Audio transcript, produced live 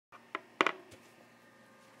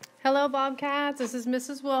Hello, Bobcats. This is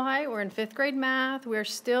Mrs. Wilhite. We're in 5th grade math. We're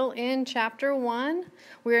still in Chapter 1.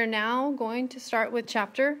 We are now going to start with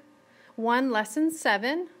Chapter 1, Lesson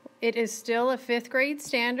 7. It is still a 5th grade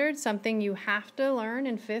standard, something you have to learn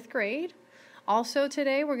in 5th grade. Also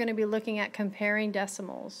today, we're going to be looking at comparing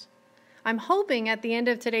decimals. I'm hoping at the end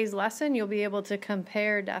of today's lesson, you'll be able to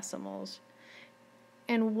compare decimals.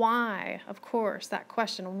 And why? Of course, that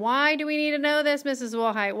question. Why do we need to know this, Mrs.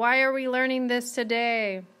 Wilhite? Why are we learning this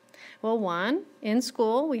today? Well, one, in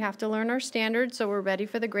school, we have to learn our standards so we're ready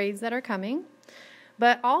for the grades that are coming.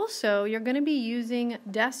 But also, you're going to be using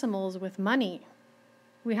decimals with money.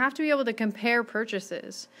 We have to be able to compare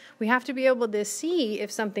purchases. We have to be able to see if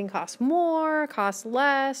something costs more, costs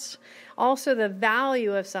less. Also, the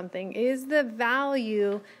value of something. Is the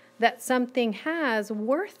value that something has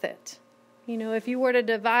worth it? You know, if you were to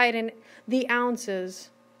divide the ounces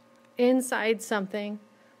inside something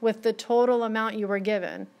with the total amount you were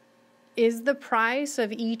given, is the price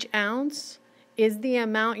of each ounce, is the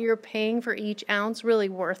amount you're paying for each ounce really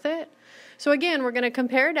worth it? So again, we're going to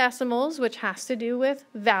compare decimals, which has to do with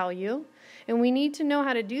value. And we need to know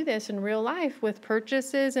how to do this in real life with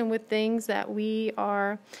purchases and with things that we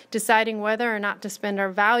are deciding whether or not to spend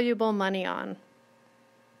our valuable money on.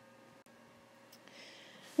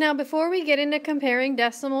 Now, before we get into comparing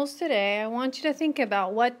decimals today, I want you to think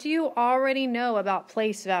about, what do you already know about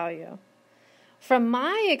place value? From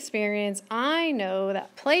my experience, I know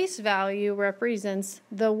that place value represents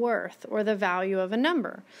the worth or the value of a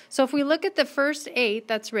number. So if we look at the first 8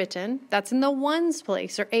 that's written, that's in the ones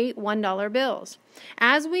place, or 8 $1 bills.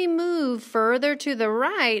 As we move further to the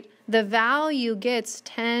right, the value gets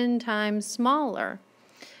 10 times smaller.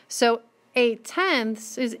 So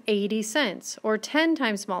 8/10 is 80 cents, or 10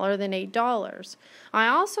 times smaller than $8. I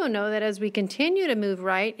also know that as we continue to move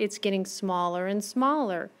right, it's getting smaller and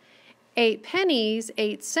smaller. 8 pennies,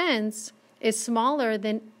 8 cents, is smaller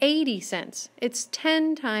than 80 cents. It's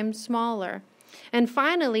 10 times smaller. And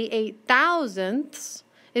finally, 8 thousandths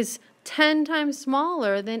is 10 times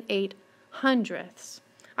smaller than 8 hundredths.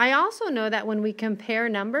 I also know that when we compare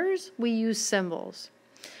numbers, we use symbols.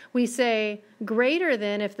 We say greater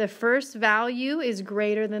than if the first value is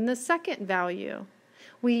greater than the second value.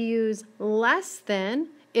 We use less than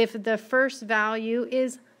if the first value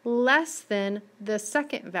is less than the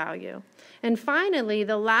second value. And finally,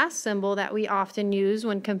 the last symbol that we often use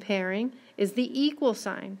when comparing is the equal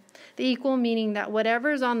sign. The equal meaning that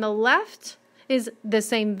whatever's on the left is the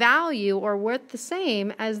same value or worth the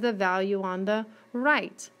same as the value on the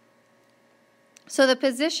right. So the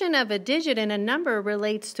position of a digit in a number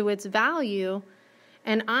relates to its value,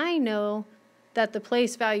 and I know that the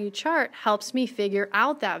place value chart helps me figure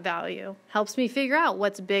out that value, helps me figure out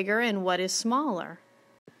what's bigger and what is smaller.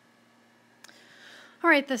 All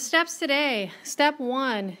right, the steps today. Step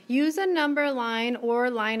 1, use a number line or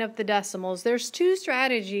line up the decimals. There's 2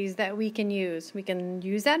 strategies that we can use. We can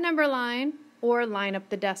use that number line or line up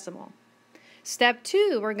the decimal. Step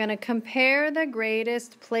 2, we're going to compare the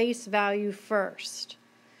greatest place value first.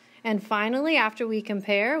 And finally, after we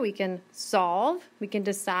compare, we can solve. We can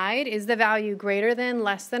decide, is the value greater than,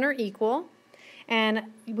 less than, or equal? And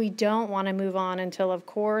we don't want to move on until, of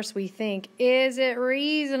course, we think, is it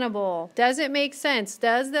reasonable? Does it make sense?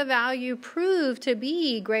 Does the value prove to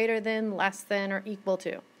be greater than, less than, or equal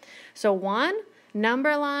to? So 1,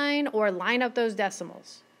 number line or line up those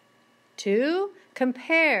decimals. 2,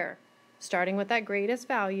 compare, starting with that greatest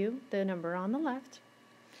value, the number on the left.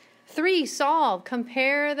 3, solve,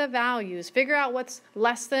 compare the values, figure out what's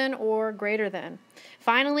less than or greater than.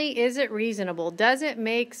 Finally, is it reasonable? Does it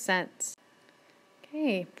make sense?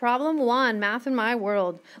 Okay, problem 1, Math in My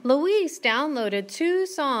World. Luis downloaded 2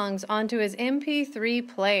 songs onto his MP3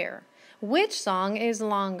 player. Which song is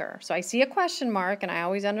longer? So I see a question mark, and I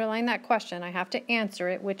always underline that question. I have to answer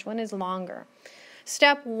it. Which one is longer?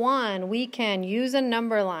 Step 1, we can use a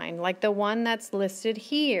number line, like the one that's listed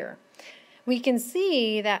here. We can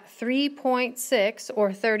see that 3.6,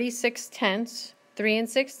 or 36/10, 3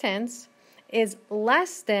 6/10, is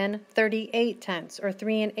less than 38/10, or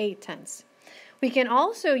 3 8/10. We can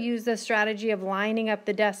also use the strategy of lining up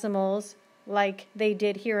the decimals like they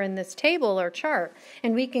did here in this table or chart.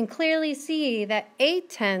 And we can clearly see that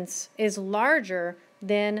 8/10 is larger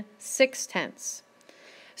than 6/10.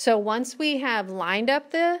 So once we have lined up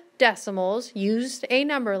the decimals, used a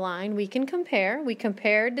number line, we can compare. We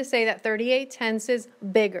compared to say that 38/10 is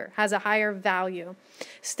bigger, has a higher value.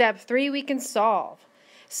 Step 3, we can solve.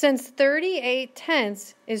 Since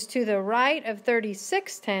 38/10 is to the right of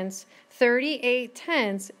 36/10,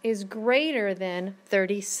 38/10 is greater than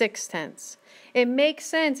 36/10. It makes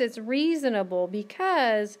sense, it's reasonable,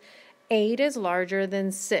 because 8 is larger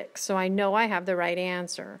than 6, so I know I have the right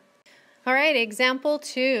answer. All right, example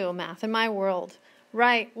 2, Math in My World.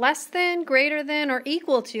 Write less than, greater than, or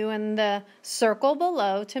equal to in the circle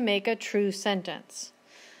below to make a true sentence.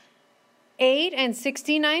 8 and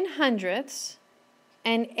 69/100ths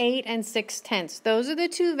and 8 and 6/10ths. Those are the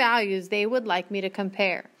two values they would like me to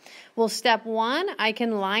compare. Well, step 1, I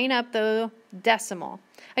can line up the decimal.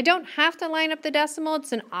 I don't have to line up the decimal,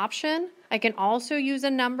 it's an option. I can also use a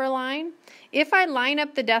number line. If I line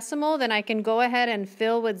up the decimal, then I can go ahead and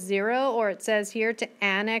fill with 0, or it says here to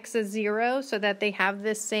annex a 0 so that they have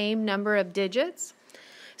the same number of digits.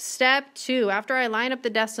 Step 2, after I line up the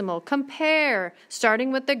decimal, compare,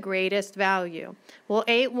 starting with the greatest value. Well,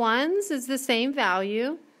 8/1 is the same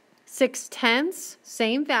value. 6/10,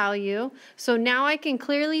 same value. So now I can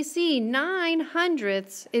clearly see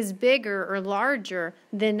 9/100ths is bigger or larger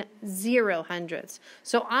than 0/100ths.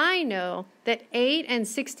 So I know that 8 and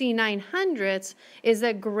 69/100ths is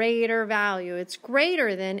a greater value. It's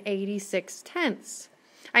greater than 86/10ths.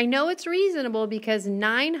 I know it's reasonable because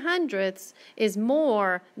 9/100ths is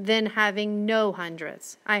more than having no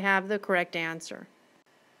hundredths. I have the correct answer.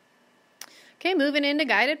 Okay, moving into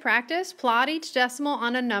guided practice, plot each decimal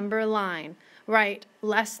on a number line. Write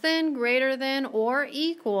less than, greater than, or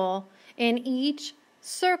equal in each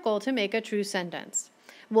circle to make a true sentence.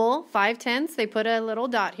 Well, 5/10ths, they put a little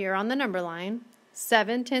dot here on the number line.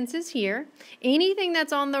 7/10ths is here. Anything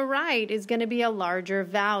that's on the right is going to be a larger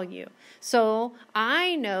value. So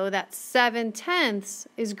I know that 7/10ths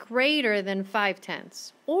is greater than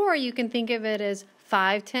 5/10ths. Or you can think of it as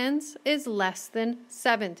 5/10ths is less than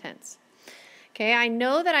 7/10ths. Okay, I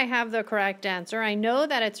know that I have the correct answer. I know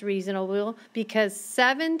that it's reasonable because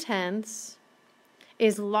 7/10ths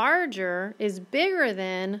is larger, is bigger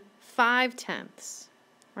than 5/10ths,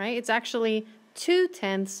 right? It's actually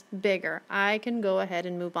 2/10ths bigger. I can go ahead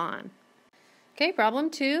and move on. Okay, problem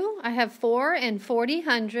 2. I have 4 and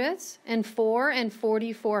 40/100ths and 4 and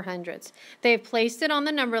 44/100ths. They've placed it on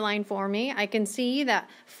the number line for me. I can see that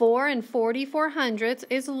 4 and 44/100ths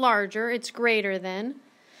is larger, it's greater than.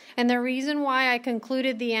 And the reason why I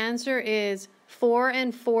concluded the answer is 4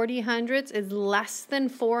 and 40/100ths is less than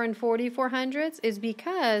 4 and 44/100ths is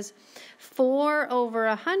because 4 over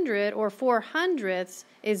 100 or 4/100ths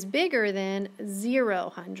is bigger than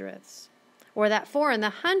 0/100ths. Or that 4 in the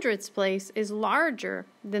hundredths place is larger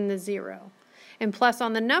than the 0. And plus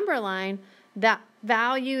on the number line, that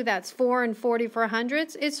value that's 4 and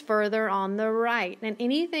 44/100ths is further on the right. And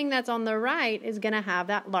anything that's on the right is going to have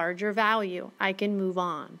that larger value. I can move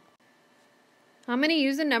on. I'm going to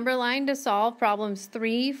use a number line to solve problems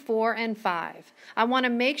 3, 4, and 5. I want to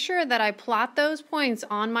make sure that I plot those points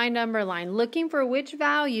on my number line, looking for which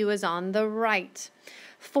value is on the right.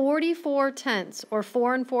 44/10ths, or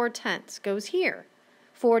 4 and 4/10ths, goes here.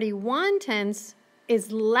 41/10ths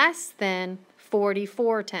is less than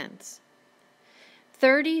 44/10ths.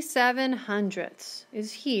 37/100ths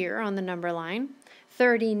is here on the number line.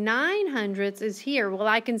 39/100ths is here. Well,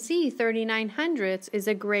 I can see 39/100ths is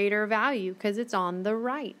a greater value because it's on the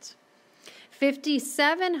right.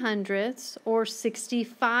 57/100ths or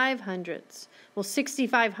 65/100ths. Well,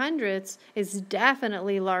 65/100ths is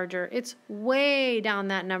definitely larger. It's way down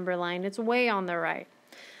that number line. It's way on the right.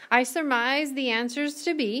 I surmise the answers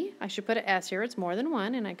to be, I should put an S here, it's more than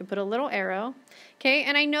one, and I can put a little arrow. Okay,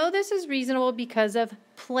 and I know this is reasonable because of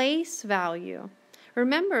place value.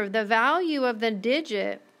 Remember, the value of the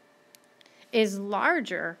digit is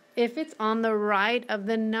larger if it's on the right of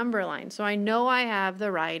the number line. So I know I have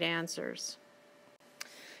the right answers.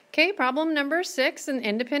 Okay, problem number 6, an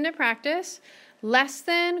independent practice. Less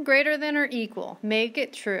than, greater than, or equal. Make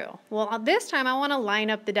it true. Well, this time I want to line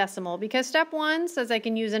up the decimal because step 1 says I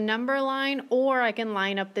can use a number line or I can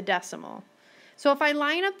line up the decimal. So if I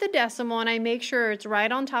line up the decimal and I make sure it's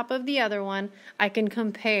right on top of the other one, I can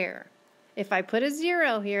compare. If I put a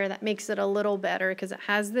 0 here, that makes it a little better because it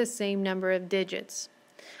has the same number of digits.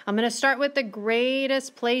 I'm going to start with the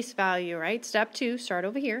greatest place value, right? Step 2, start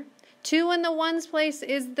over here. 2 in the ones place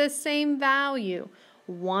is the same value.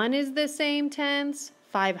 1 is the same tenths.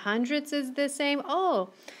 5/100ths is the same. Oh,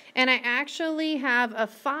 and I actually have a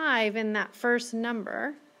 5 in that first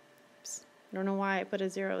number. Oops, I don't know why I put a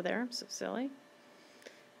 0 there. I'm so silly.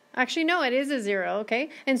 Actually, no, it is a 0, okay?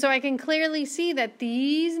 And so I can clearly see that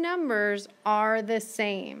these numbers are the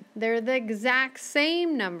same. They're the exact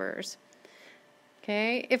same numbers.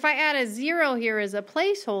 Okay, if I add a 0 here as a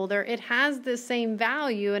placeholder, it has the same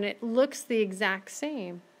value and it looks the exact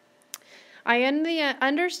same. I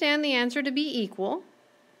understand the answer to be equal.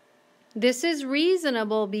 This is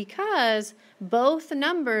reasonable because both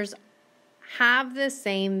numbers have the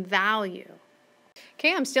same value.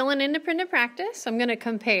 Okay, I'm still in independent practice. I'm going to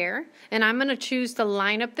compare, and I'm going to choose to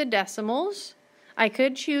line up the decimals. I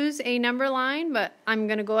could choose a number line, but I'm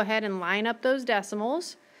going to go ahead and line up those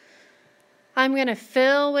decimals. I'm going to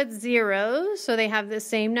fill with zeros so they have the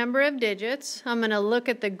same number of digits. I'm going to look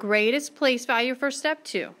at the greatest place value for step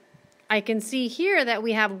 2. I can see here that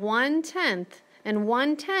we have 1/10, and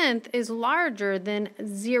 1/10 is larger than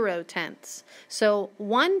 0/10. So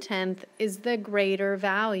 1/10 is the greater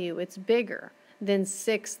value. It's bigger than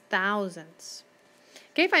 6/1000.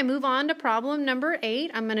 Okay, if I move on to problem number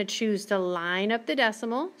 8, I'm going to choose to line up the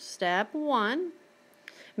decimal, step 1,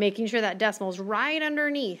 making sure that decimal's right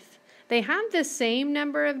underneath. They have the same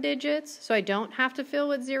number of digits, so I don't have to fill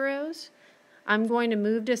with zeros. I'm going to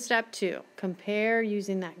move to step 2, compare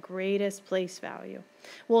using that greatest place value.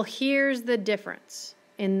 Well, here's the difference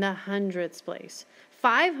in the hundredths place.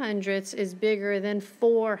 5 hundredths is bigger than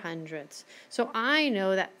 4 hundredths. So I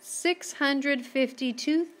know that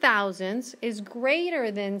 652 thousandths is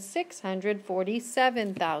greater than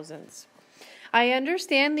 647 thousandths. I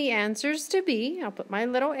understand the answers to be, I'll put my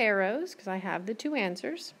little arrows because I have the 2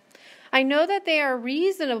 answers. I know that they are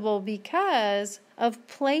reasonable because of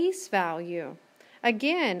place value.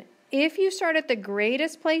 Again, if you start at the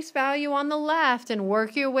greatest place value on the left and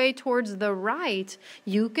work your way towards the right,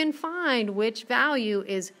 you can find which value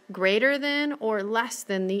is greater than or less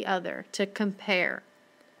than the other to compare.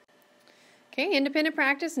 Okay, independent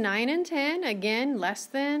practice 9 and 10. Again, less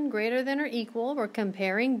than, greater than, or equal. We're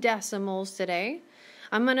comparing decimals today.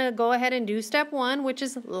 I'm going to go ahead and do step 1, which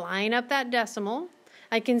is line up that decimal.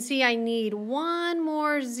 I can see I need one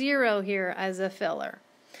more 0 here as a filler.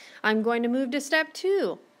 I'm going to move to step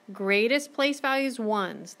 2. Greatest place value is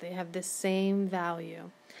 1s. They have the same value.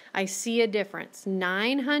 I see a difference.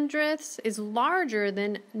 9 hundredths is larger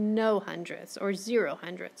than no hundredths or 0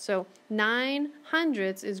 hundredths. So 9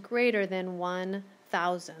 hundredths is greater than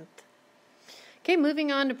 1,000th. Okay,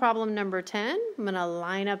 moving on to problem number 10. I'm going to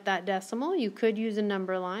line up that decimal. You could use a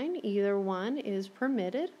number line. Either one is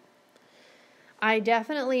permitted. I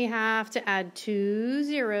definitely have to add 2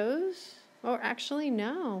 zeros, or actually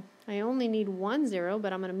no, I only need 1 0,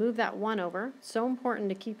 but I'm going to move that 1 over. It's so important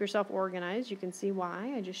to keep yourself organized. You can see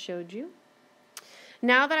why, I just showed you.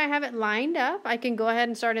 Now that I have it lined up, I can go ahead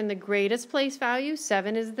and start in the greatest place value.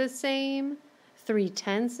 7 is the same,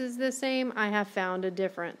 3/10 is the same. I have found a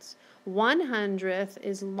difference. 1 hundredth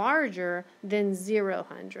is larger than 0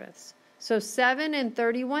 hundredths. So 7 and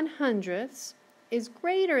 31 hundredths is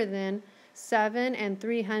greater than 7 and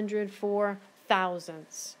 304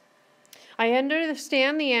 thousandths. I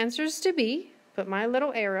understand the answers to be, put my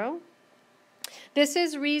little arrow. This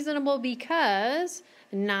is reasonable because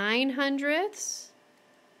 9 hundredths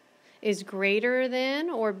is greater than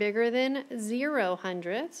or bigger than 0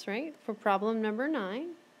 hundredths, right, for problem number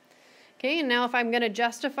 9. Okay, and now if I'm going to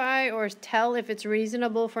justify or tell if it's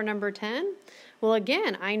reasonable for number 10, well,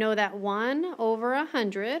 again, I know that 1 over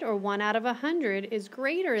 100, or 1 out of 100, is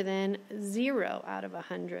greater than 0 out of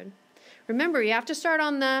 100. Remember, you have to start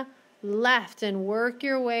on the left and work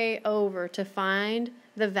your way over to find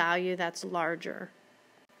the value that's larger.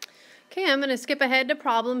 Okay, I'm going to skip ahead to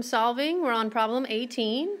problem solving. We're on problem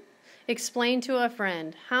 18. Explain to a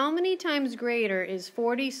friend, how many times greater is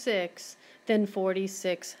 46 than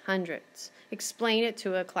 46 hundredths? Explain it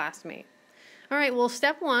to a classmate. All right, well,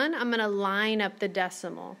 step 1, I'm going to line up the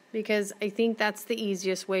decimal because I think that's the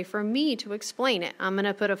easiest way for me to explain it. I'm going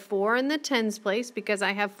to put a 4 in the tens place because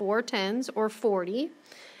I have 4 tens, or 40,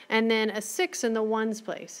 and then a 6 in the ones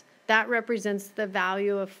place. That represents the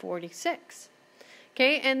value of 46.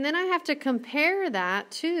 Okay, and then I have to compare that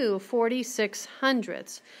to 46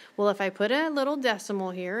 hundredths. Well, if I put a little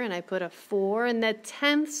decimal here and I put a 4 in the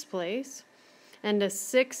tenths place and a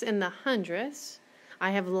 6 in the hundredths,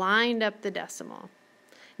 I have lined up the decimal.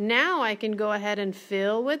 Now I can go ahead and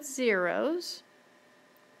fill with zeros,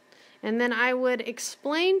 and then I would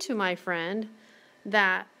explain to my friend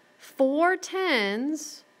that 4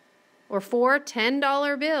 tens, or 4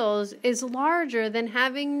 $10 bills, is larger than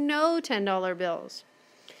having no $10 bills.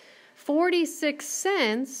 46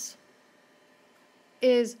 cents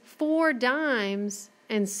is 4 dimes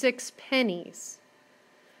and 6 pennies.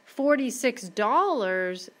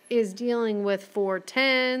 $46 is dealing with 4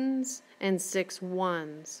 tens and 6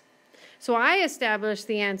 ones. So I established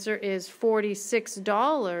the answer is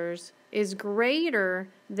 $46 is greater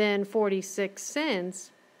than 46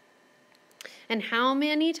 cents. And how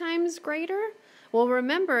many times greater? Well,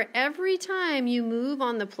 remember, every time you move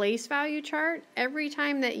on the place value chart, every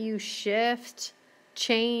time that you shift,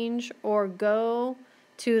 change, or go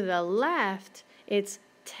to the left, it's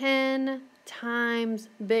 10 times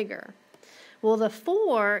bigger. Well, the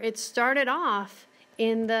 4, it started off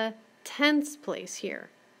in the tenths place here.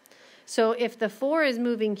 So if the 4 is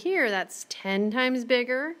moving here, that's 10 times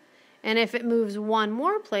bigger. And if it moves one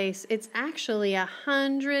more place, it's actually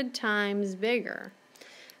 100 times bigger.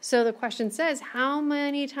 So the question says, how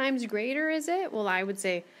many times greater is it? Well, I would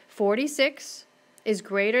say 46 is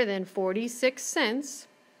greater than 46 cents.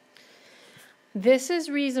 This is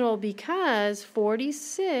reasonable because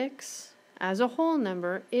 46 as a whole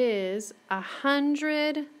number is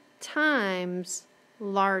 100 times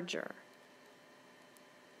larger.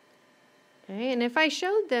 Okay, and if I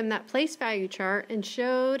showed them that place value chart and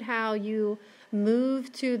showed how you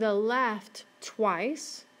move to the left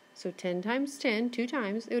twice, so 10 times 10, 2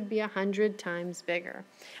 times, it would be 100 times bigger.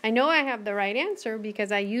 I know I have the right answer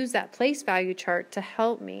because I use that place value chart to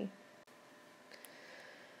help me.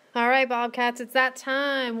 All right, Bobcats, it's that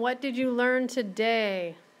time. What did you learn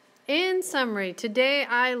today? In summary, today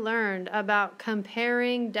I learned about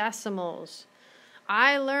comparing decimals.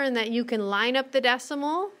 I learned that you can line up the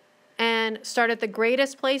decimal and start at the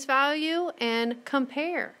greatest place value and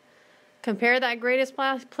compare. Compare that greatest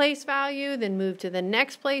place value, then move to the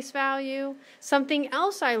next place value. Something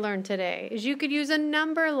else I learned today is you could use a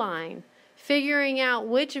number line, figuring out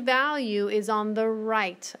which value is on the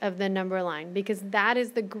right of the number line, because that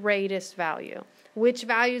is the greatest value. Which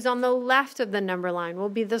value is on the left of the number line will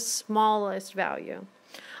be the smallest value.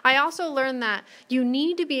 I also learned that you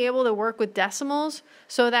need to be able to work with decimals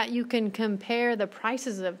so that you can compare the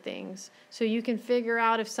prices of things, so you can figure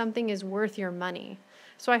out if something is worth your money.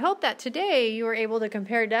 So I hope that today you were able to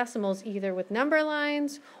compare decimals either with number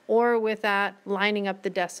lines or with that lining up the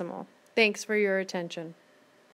decimal. Thanks for your attention.